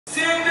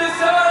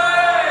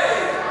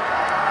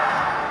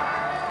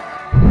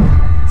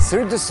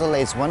Cirque du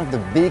Soleil is one of the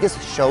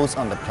biggest shows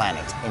on the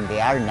planet, and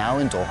they are now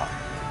in Doha.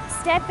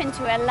 Step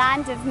into a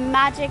land of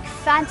magic,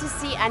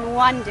 fantasy and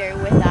wonder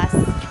with us.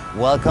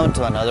 Welcome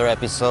to another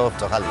episode of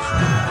Dohalicious.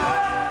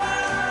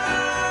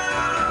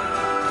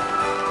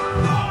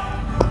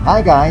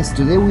 Hi guys,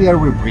 today we are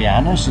with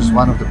Briana. She's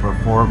one of the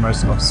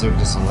performers of Cirque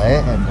Du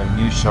Soleil and their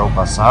new show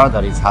BAZZAR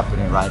that is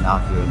happening right now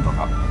here in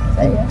Doha.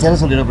 And tell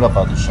us a little bit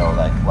about the show,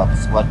 like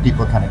what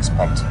people can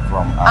expect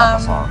from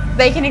BAZZAR.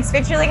 They can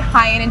expect really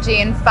high energy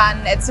and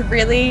fun. It's a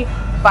really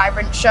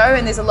vibrant show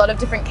and there's a lot of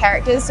different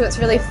characters, so it's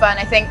really fun.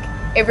 I think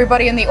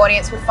everybody in the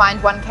audience will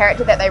find one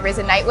character that they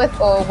resonate with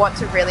or want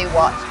to really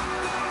watch.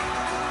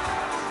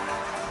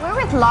 We're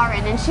with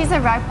Lauren and she's a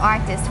rope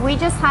artist. We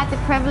just had the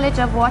privilege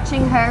of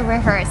watching her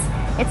rehearse.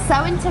 It's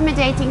so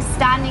intimidating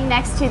standing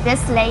next to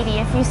this lady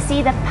if you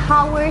see the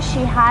power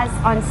she has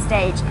on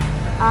stage.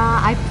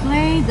 I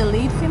play the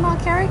lead female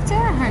character.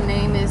 Her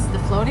name is the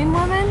Floating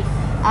Woman.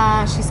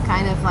 She's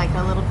kind of like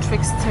a little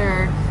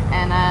trickster,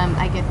 and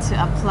I get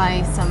to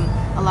apply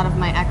a lot of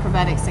my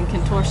acrobatics and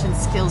contortion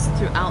skills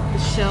throughout the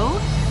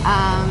show.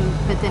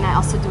 But then I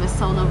also do a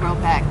solo rope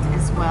act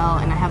as well,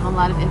 and I have a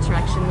lot of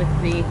interaction with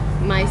the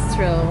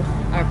maestro,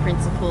 our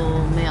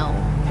principal male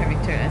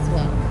character as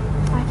well.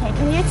 Okay,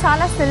 can you tell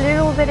us a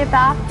little bit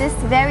about this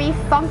very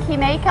funky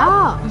makeup?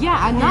 Oh, yeah,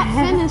 I'm not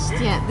finished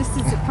yet. This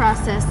is a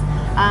process.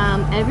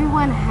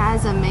 Everyone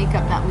has a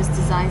makeup that was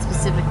designed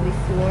specifically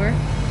for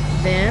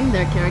them,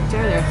 their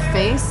character, their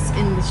face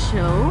in the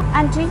show.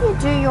 And do you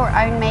do your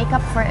own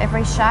makeup for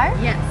every show?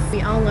 Yes,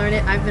 we all learn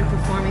it. I've been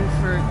performing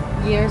for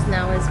years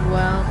now as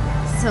well.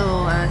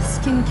 So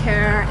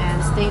skincare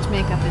and stage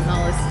makeup is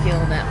all a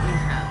skill that we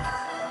have.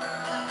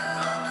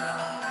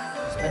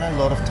 Spend a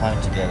lot of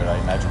time together, I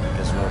imagine,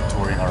 because we're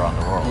touring around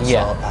the world.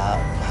 Yeah. So,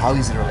 how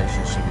is the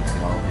relationship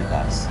between all of you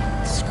guys?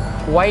 It's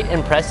quite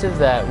impressive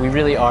that we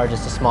really are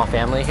just a small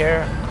family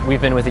here.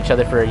 We've been with each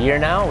other for a year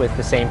now with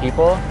the same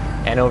people,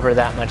 and over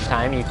that much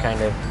time you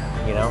kind of,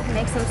 you know,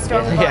 make some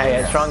strong bonds.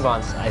 Yeah, strong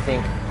bonds. I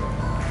think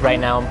right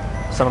now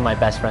some of my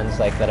best friends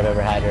that I've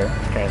ever had are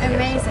currently here.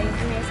 Amazing,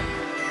 amazing.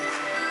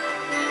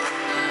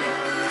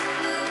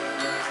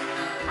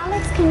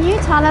 Alex, can you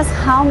tell us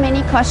how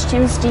many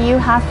costumes do you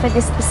have for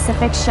this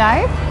specific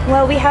show?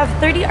 Well, we have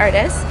 30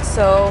 artists,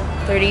 so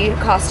 30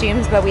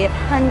 costumes, but we have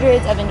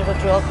hundreds of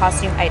individual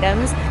costume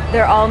items.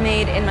 They're all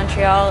made in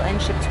Montreal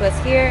and shipped to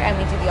us here, and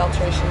we do the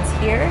alterations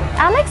here.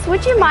 Alex,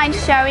 would you mind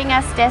showing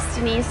us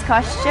Destiny's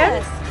costume?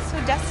 Yes. So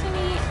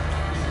Destiny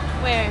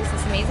wears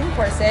this amazing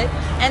corset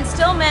and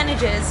still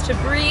manages to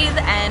breathe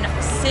and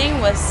sing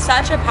with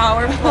such a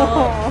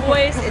powerful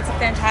voice. It's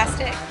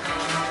fantastic.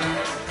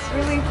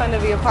 It's really fun to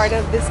be a part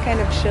of this kind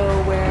of show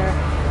where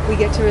we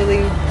get to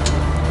really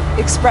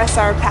express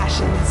our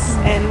passions,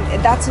 and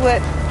that's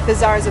what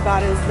BAZZAR is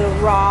about, is the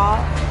raw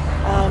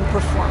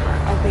performer.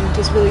 I think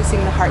just really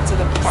seeing the hearts of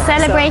the performer.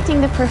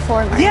 Celebrating the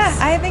performers. Yeah,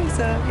 I think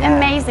so. Yeah.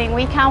 Amazing.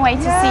 We can't wait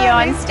to see you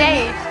on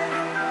stage.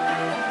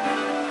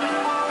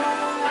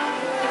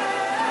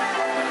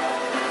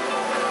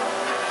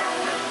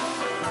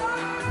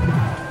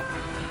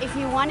 If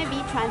you want to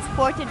be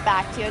transported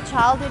back to your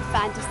childhood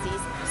fantasies,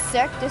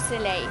 Cirque Du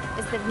Soleil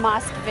is the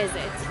must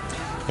visit.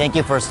 Thank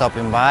you for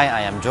stopping by.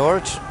 I am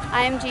George.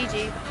 I am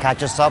Gigi.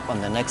 Catch us up on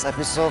the next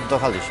episode of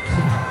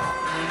Dohalicious.